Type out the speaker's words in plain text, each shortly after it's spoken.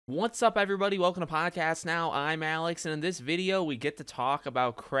What's up, everybody? Welcome to Podcast Now. I'm Alex, and in this video, we get to talk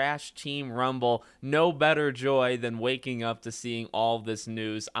about Crash Team Rumble. No better joy than waking up to seeing all this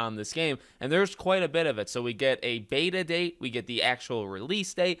news on this game, and there's quite a bit of it. So we get a beta date, we get the actual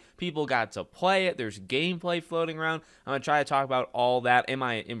release date, people got to play it, there's gameplay floating around. I'm going to try to talk about all that and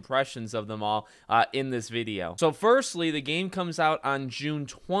my impressions of them all in this video. So firstly, the game comes out on June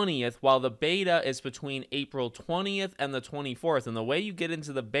 20th, while the beta is between April 20th and the 24th, and the way you get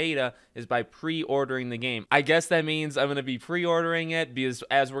into the beta is by pre-ordering the game. I guess that means I'm going to be pre-ordering it because,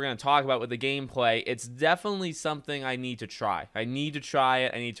 as we're going to talk about with the gameplay, it's definitely something I need to try. I need to try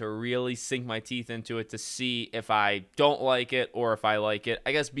it. I need to really sink my teeth into it to see if I don't like it or if I like it,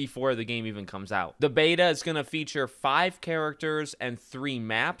 I guess before the game even comes out. The beta is going to feature 5 characters and 3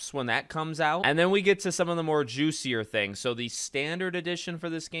 maps when that comes out. And then we get to some of the more juicier things. So the standard edition for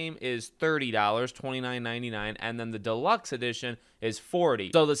this game is $30, $29.99, and then the deluxe edition is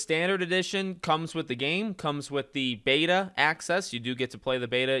 $40. So the standard edition comes with the game, comes with the beta access. You do get to play the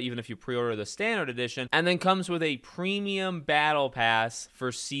beta even if you pre-order the standard edition, and then comes with a premium battle pass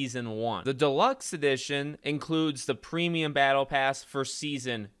for season 1. The deluxe edition includes the premium battle pass for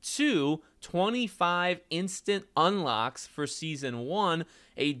season 2, 25 instant unlocks for season 1,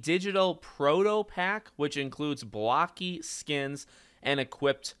 a digital proto pack which includes blocky skins and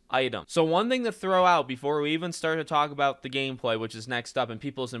equipped items. So one thing to throw out before we even start to talk about the gameplay, which is next up, and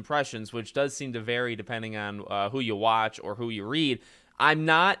people's impressions, which does seem to vary depending on who you watch or who you read, I'm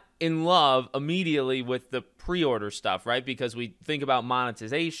not in love immediately with the pre-order stuff, right? Because we think about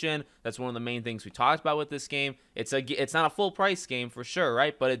monetization. That's one of the main things we talked about with this game. It's not a full price game for sure,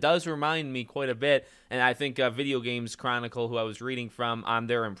 right? But it does remind me quite a bit, and I think Video Games Chronicle, who I was reading from on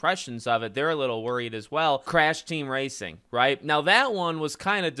their impressions of it, they're a little worried as well. Crash Team Racing, right? Now that one was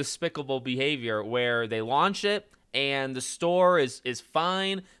kind of despicable behavior where they launch it, and the store is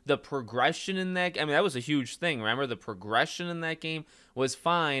fine. The progression in that, I mean, that was a huge thing. Remember, the progression in that game was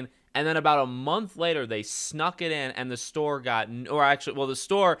fine. And then about a month later, they snuck it in, and the store got, or actually, well, the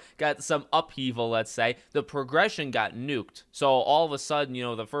store got some upheaval, let's say. The progression got nuked. So all of a sudden, you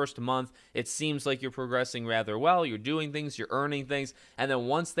know, the first month, it seems like you're progressing rather well. You're doing things, you're earning things. And then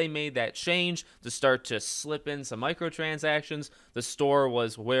once they made that change to start to slip in some microtransactions, the store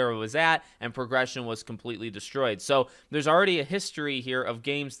was where it was at, and progression was completely destroyed. So there's already a history here of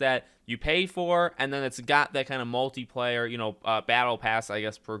games that you pay for, and then it's got that kind of multiplayer, you know, battle pass, I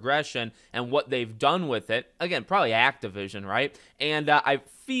guess, progression, and what they've done with it. Again, probably Activision, right? And I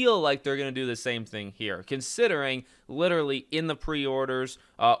feel like they're going to do the same thing here, considering literally in the pre-orders,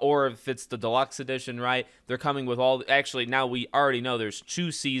 or if it's the deluxe edition, right, they're coming with all, actually, now we already know there's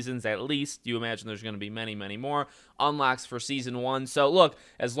 2 seasons at least. You imagine there's going to be many, many more unlocks for season 1. So look,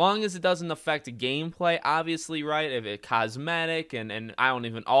 as long as it doesn't affect gameplay, obviously, right, if it's cosmetic and I don't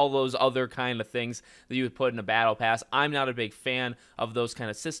even, all those other kind of things that you would put in a battle pass, I'm not a big fan of those kind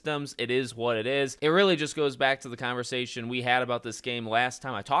of systems. It is what it is. It really just goes back to the conversation we had about this game last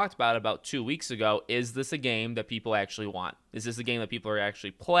time I talked about it about 2 weeks ago. Is this a game that people actually want? Is this a game that people are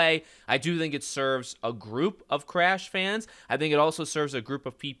actually play? I do think it serves a group of Crash fans. I think it also serves a group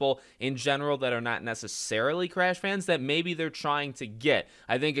of people in general that are not necessarily Crash fans that maybe they're trying to get.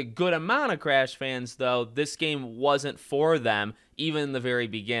 I think a good amount of Crash fans, though, this game wasn't for them even in the very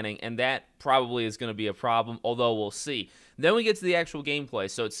beginning, and that probably is going to be a problem, although we'll see. Then we get to the actual gameplay.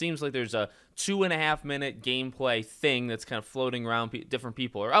 So it seems like there's a 2.5-minute gameplay thing that's kind of floating around. Different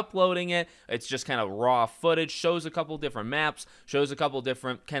people are uploading it. It's just kind of raw footage, shows a couple different maps, shows a couple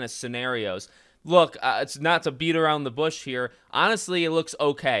different kind of scenarios. Look, it's not to beat around the bush here. Honestly, it looks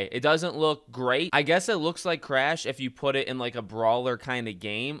okay. It doesn't look great. I guess it looks like Crash if you put it in like a brawler kind of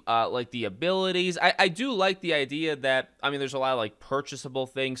game. Like the abilities, I do like the idea that, I mean, there's a lot of like purchasable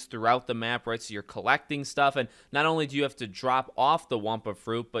things throughout the map, right? So you're collecting stuff, and not only do you have to drop off the Wumpa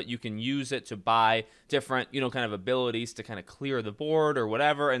Fruit, but you can use it to buy different, you know, kind of abilities to kind of clear the board or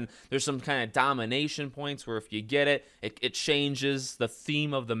whatever. And there's some kind of domination points where if you get it, it changes the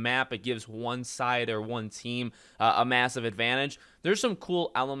theme of the map. It gives one side or one team a massive advantage. There's some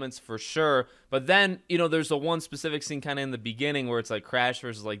cool elements for sure, but then, you know, there's the one specific scene kind of in the beginning where it's like Crash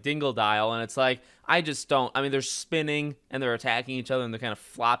versus like Dingodile, and it's like, I just don't, I mean, they're spinning and they're attacking each other and they're kind of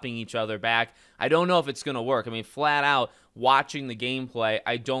flopping each other back. I don't know if it's going to work. I mean, flat out watching the gameplay,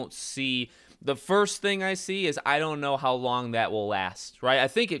 I don't see, the first thing I see is I don't know how long that will last, right? I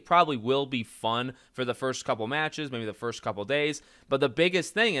think it probably will be fun for the first couple matches, maybe the first couple days, but the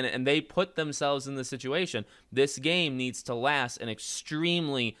biggest thing, and they put themselves in the situation, this game needs to last an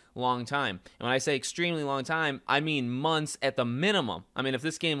extremely long time. And when I say extremely long time, I mean months at the minimum. I mean, if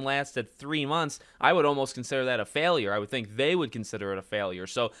this game lasted 3 months, I would almost consider that a failure. I would think they would consider it a failure.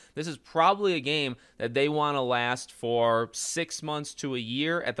 So this is probably a game that they want to last for 6 months to a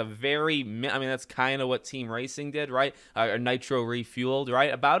year at the very I mean, that's kind of what Team Racing did, right? Nitro Refueled,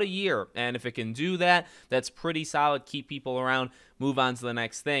 right? About a year. And if it can do that, that's pretty solid. Keep people around, move on to the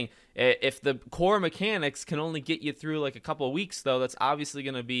next thing. If the core mechanics can only get you through like a couple of weeks, though, that's obviously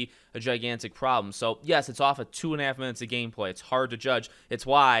going to be a gigantic problem. So, yes, it's off at 2.5 minutes of gameplay. It's hard to judge. It's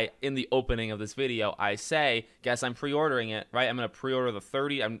why, in the opening of this video, I say, guess I'm pre-ordering it, right? I'm going to pre-order the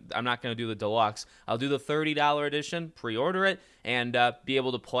 30. I'm not going to do the deluxe. I'll do the $30 edition, pre-order it, and be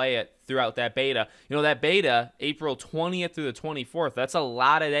able to play it throughout that beta. You know, that beta, April 20th through the 24th, that's a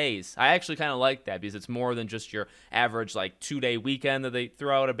lot of days. I actually kind of like that because it's more than just your average, like, 2-day weekend that they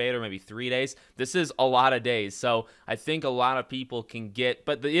throw out a beta, or maybe 3 days. This is a lot of days, so I think a lot of people can get,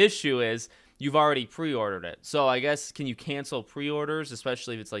 but the issue is you've already pre-ordered it. So I guess, can you cancel pre-orders,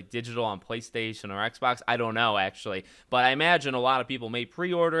 especially if it's like digital on PlayStation or Xbox? I don't know, actually, but I imagine a lot of people may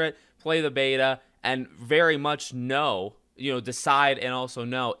pre-order it, play the beta, and very much know, decide and also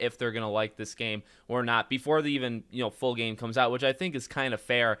know if they're going to like this game or not before the even, full game comes out, which I think is kind of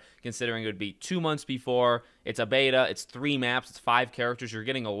fair considering it would be 2 months before. It's a beta. It's 3 maps. It's 5 characters. You're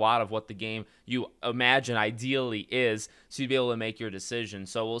getting a lot of what the game you imagine ideally is, so you'd be able to make your decision.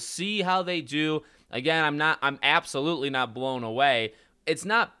 So we'll see how they do. Again, I'm absolutely not blown away. It's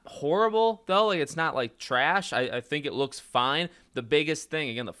not horrible, though. Like, it's not like trash. I think it looks fine. The biggest thing,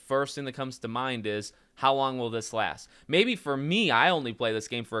 again, the first thing that comes to mind is, how long will this last? Maybe for me, I only play this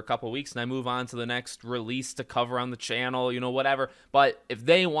game for a couple weeks and I move on to the next release to cover on the channel, whatever. But if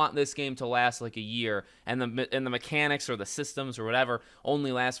they want this game to last like a year and the mechanics or the systems or whatever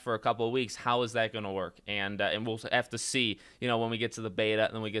only last for a couple of weeks, how is that going to work? And we'll have to see, when we get to the beta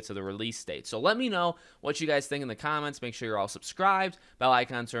and then we get to the release date. So let me know what you guys think in the comments. Make sure you're all subscribed, bell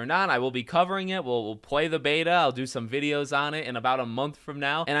icon turned on. I will be covering it. We'll play the beta. I'll do some videos on it in about a month from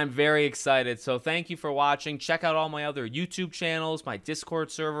now, and I'm very excited. So thank you for watching. Check out all my other YouTube channels, my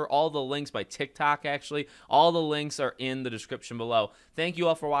Discord server, all the links, my TikTok actually. All the links are in the description below. Thank you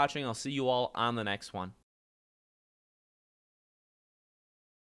all for watching. I'll see you all on the next one.